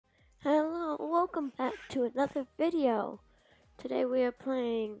welcome back to another video. Today we are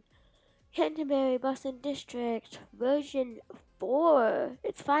playing Canterbury Boston District version 4.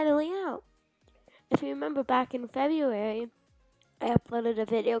 It's finally out. If you remember back in February, I uploaded a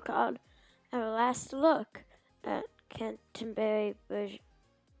video called Our Last Look at Canterbury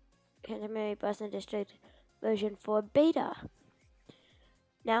Boston District version 4 beta.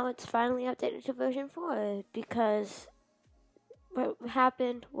 Now it's finally updated to version 4 because what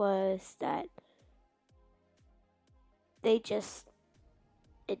happened was that it just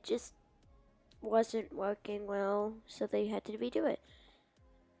wasn't working well, so they had to redo it.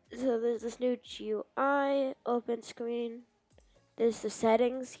 So there's this new GUI, open screen. There's the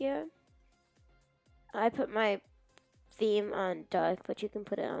settings here. I put my theme on dark, but you can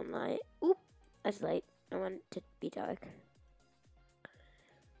put it on light. Oop, that's light. I want it to be dark.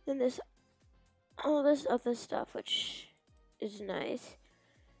 Then there's all this other stuff, which is nice.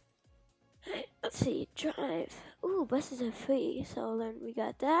 Let's see, drive. Ooh, buses are free. So then we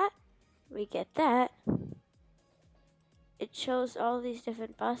got that. We get that. It shows all these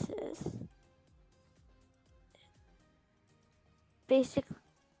different buses. Basically,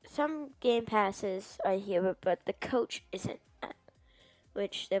 some game passes are here, but the coach isn't,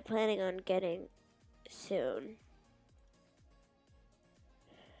 which they're planning on getting soon.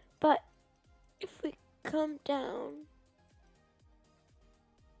 But if we come down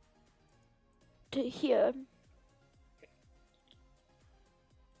to here,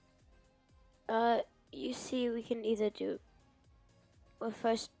 you see we can either do, well,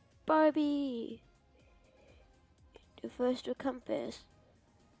 first Barbie, do first with Compass.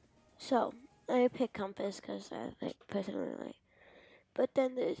 So I pick Compass because I personally like. But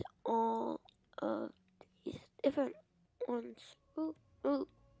then there's all of these different ones. Ooh, ooh,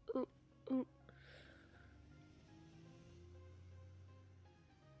 ooh, ooh.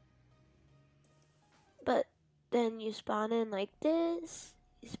 But then you spawn in like this.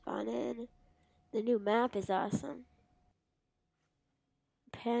 You spawn in. The new map is awesome.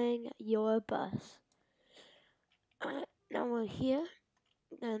 Preparing your bus. Now we're here.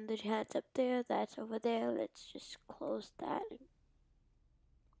 And the chat's up there. That's over there. Let's just close that.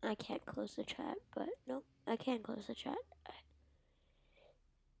 I can't close the chat, but nope, I can close the chat.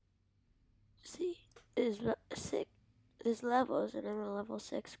 See, there's levels, and I'm a level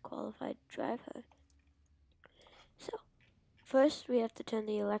 6 qualified driver. So, first we have to turn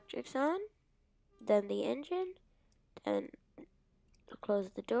the electrics on, then the engine, then close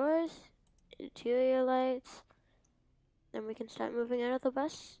the doors, interior lights, then we can start moving out of the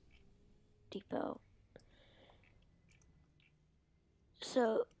bus depot.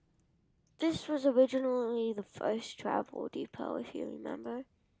 So, this was originally the first travel depot, if you remember.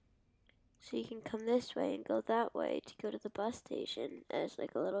 So you can come this way and go that way to go to the bus station as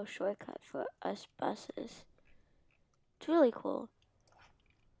like a little shortcut for us buses. It's really cool.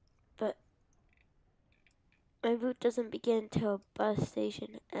 But my route doesn't begin till bus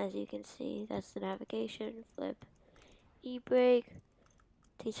station, as you can see. That's the navigation, flip, e-brake,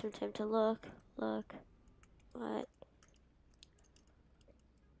 take some time to look, what?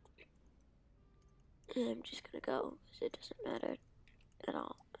 And I'm just gonna go, because it doesn't matter at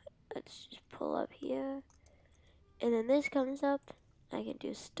all. Let's just pull up here. And then this comes up. I can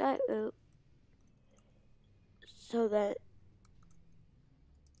do start route. So that,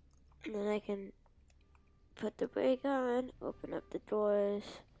 and then I can put the brake on, open up the doors.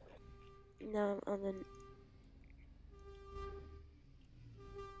 Now I'm on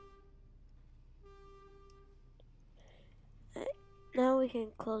the now we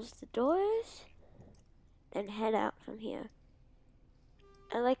can close the doors and head out from here.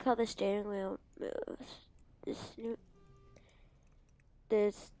 I like how the steering wheel moves.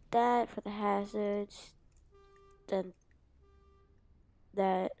 There's that for the hazards, then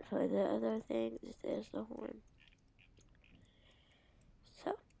that for the other things. There's the horn.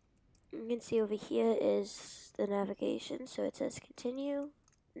 So you can see over here is the navigation. So it says continue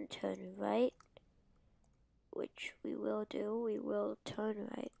and turn right, which we will do. We will turn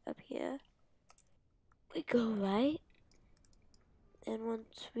right up here. We go right, and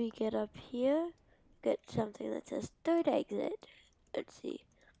once we get up here, get something that says third exit. Let's see,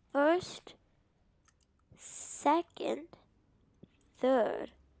 first, second,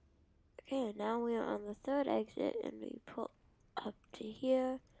 third. Okay, now we are on the third exit, and we pull up to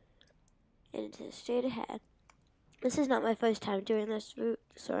here, and it says straight ahead. This is not my first time doing this route,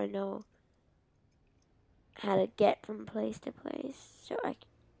 so I know how to get from place to place. So I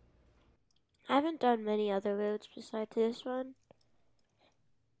haven't done many other routes besides this one,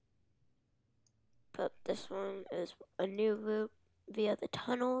 but this one is a new route via the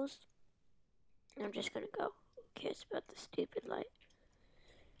tunnels. I'm just gonna go. Who cares about the stupid light?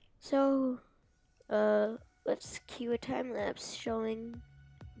 So, let's cue a time lapse showing,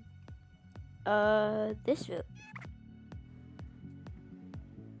 this route.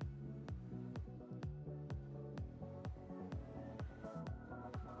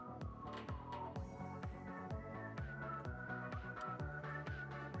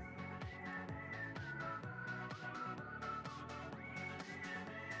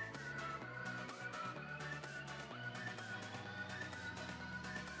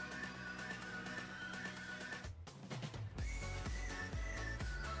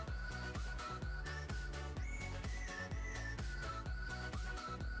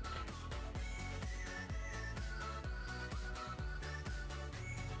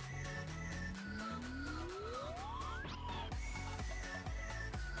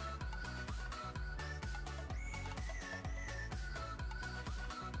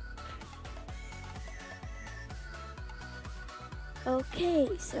 Okay,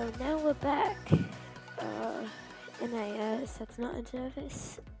 so now we're back. NIS, that's not in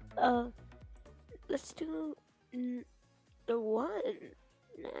service. Let's do the one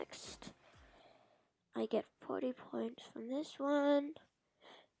next. I get 40 points from this one.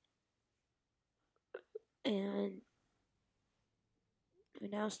 And we're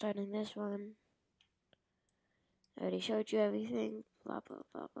now starting this one. I already showed you everything. Blah, blah,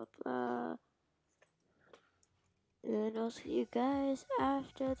 blah, blah, blah. And I'll see you guys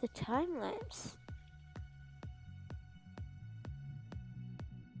after the time lapse.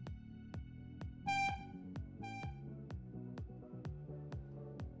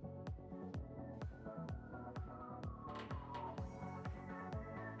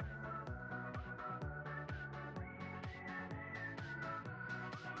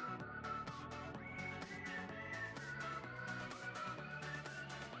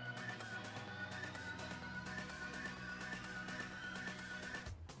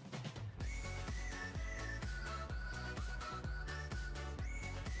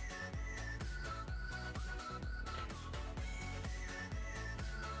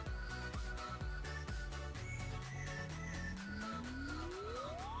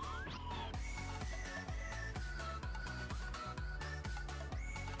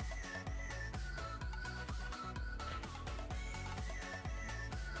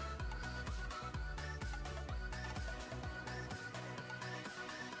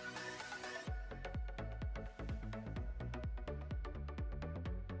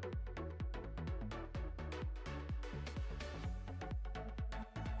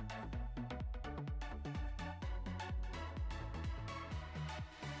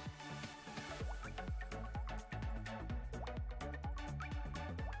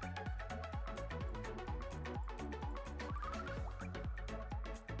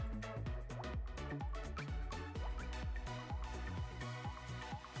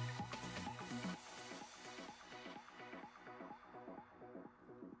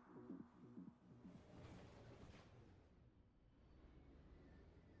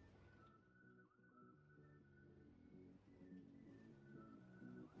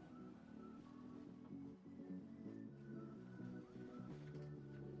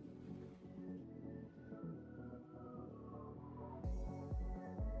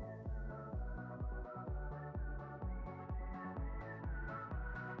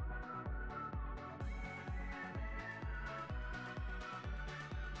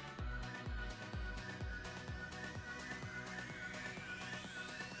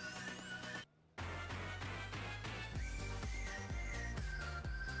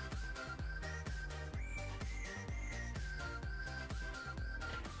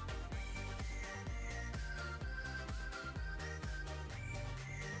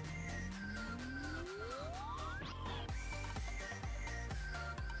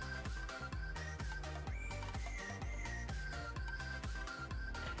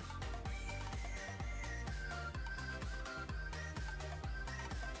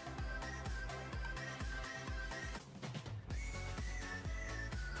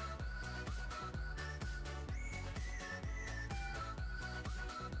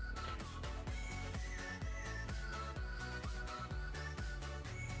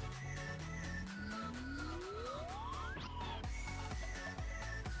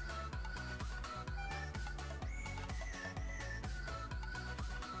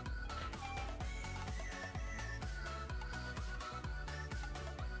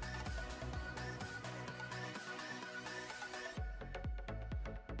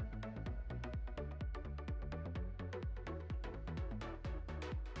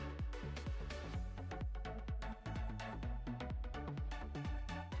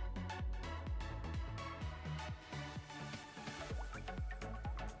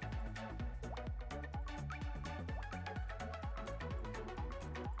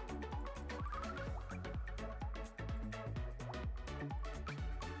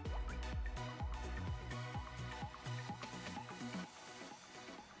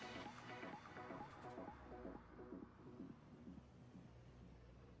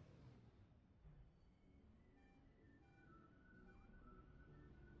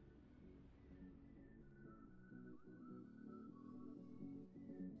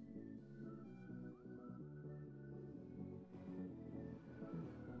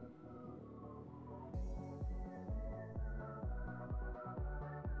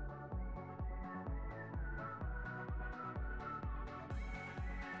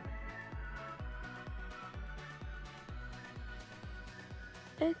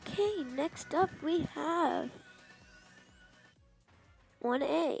 Okay, next up we have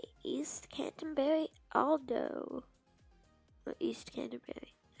 1A, East Canterbury Aldo. Or East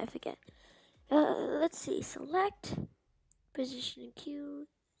Canterbury, I forget. Let's see, select, position in queue,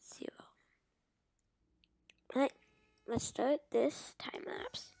 0. Alright, let's start this time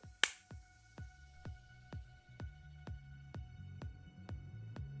lapse.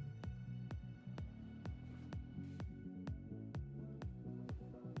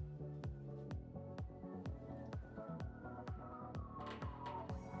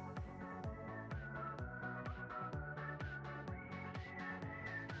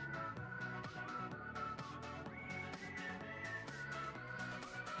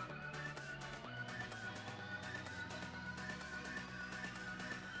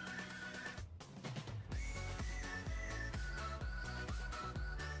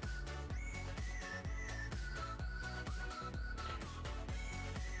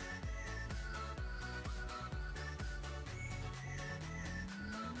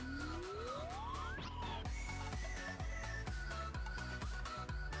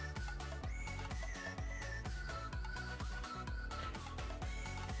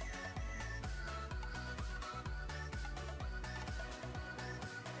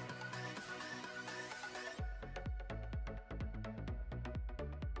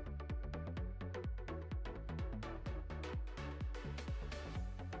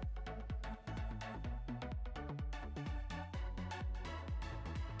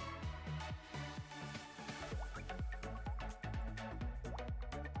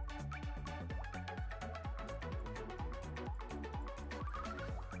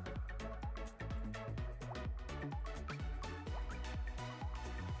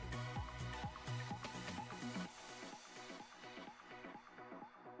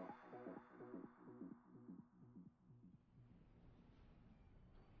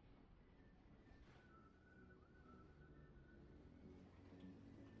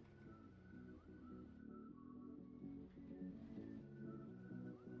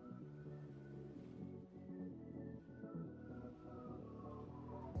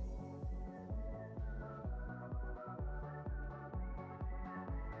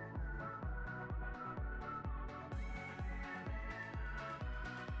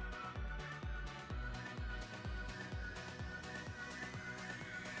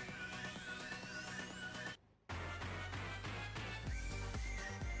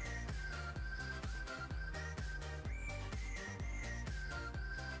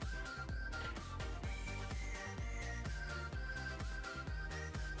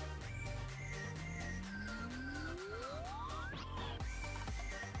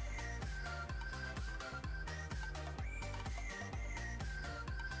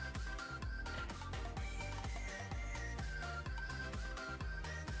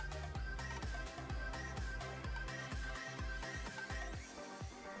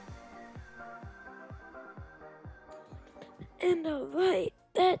 And alright,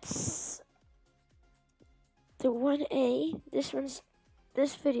 that's the 1A.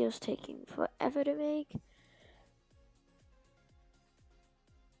 This video's taking forever to make.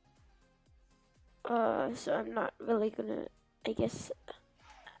 So I'm not really gonna, I guess,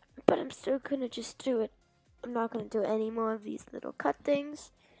 but I'm still gonna just do it. I'm not gonna do any more of these little cut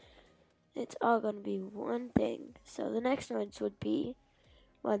things. It's all gonna be one thing. So the next ones would be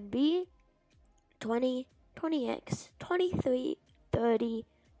 1B, 20, 20X, 23, 30,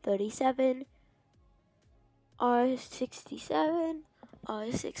 37, R67,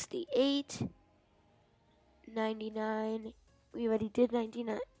 R68, 99. We already did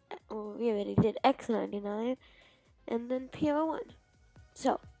 99. Well, we already did X99, and then PR1.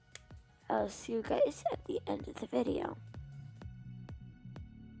 So, I'll see you guys at the end of the video.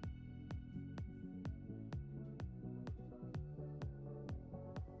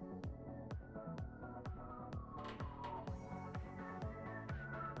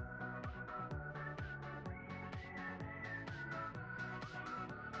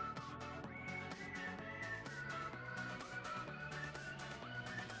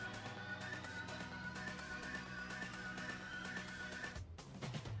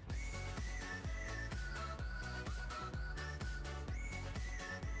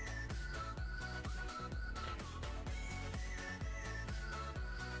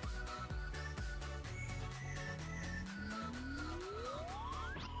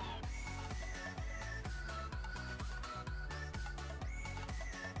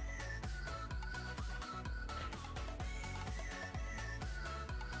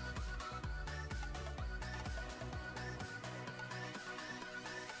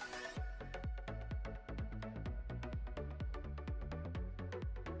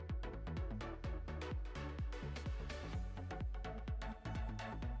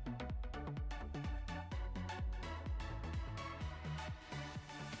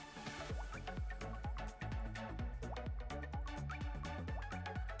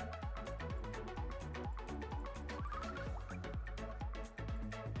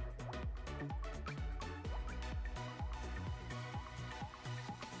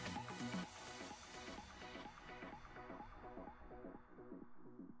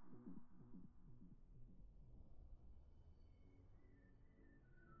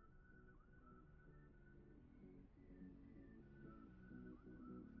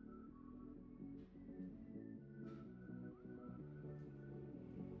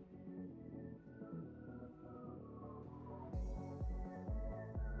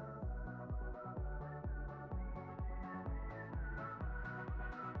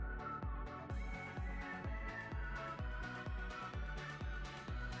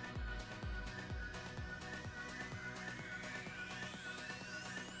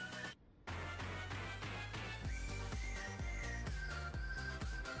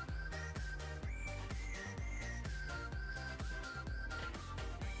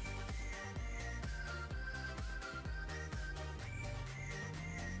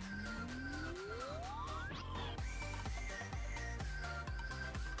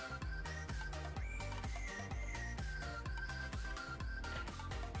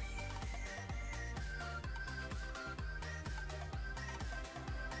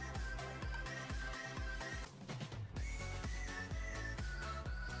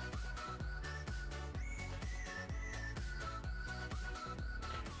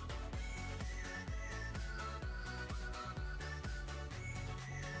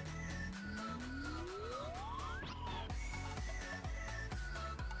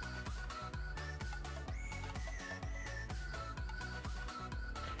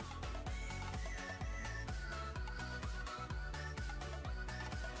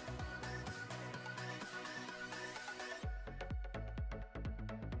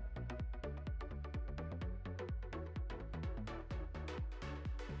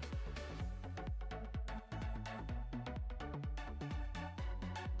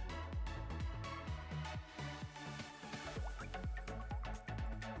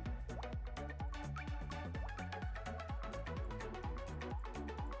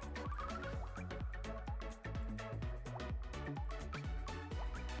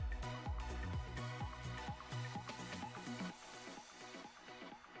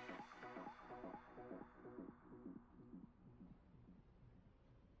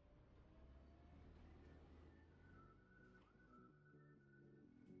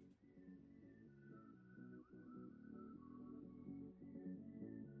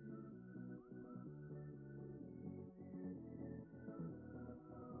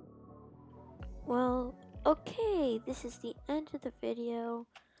 Well, okay, this is the end of the video.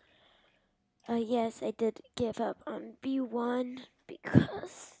 Yes, I did give up on V1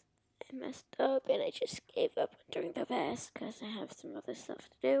 because I messed up and I just gave up during the fast because I have some other stuff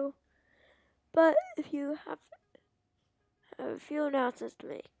to do. But if you have a few announcements to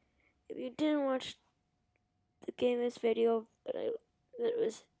make, if you didn't watch the gamers video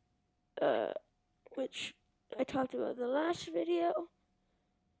which I talked about in the last video,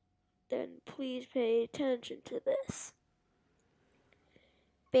 then please pay attention to this.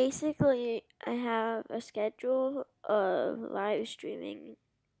 Basically, I have a schedule of live streaming.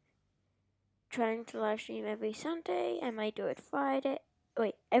 Trying to live stream every Sunday. I might do it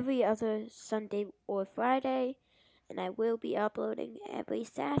every other Sunday or Friday. And I will be uploading every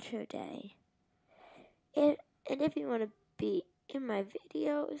Saturday. And if you want to be in my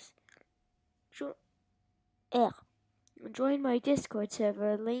videos, join my Discord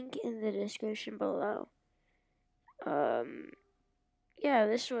server, link in the description below. Yeah,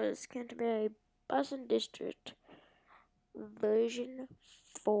 this was Canterbury Bus and District version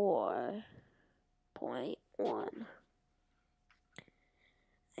 4.1.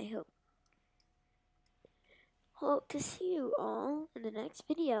 I hope to see you all in the next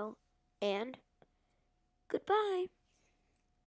video, and goodbye.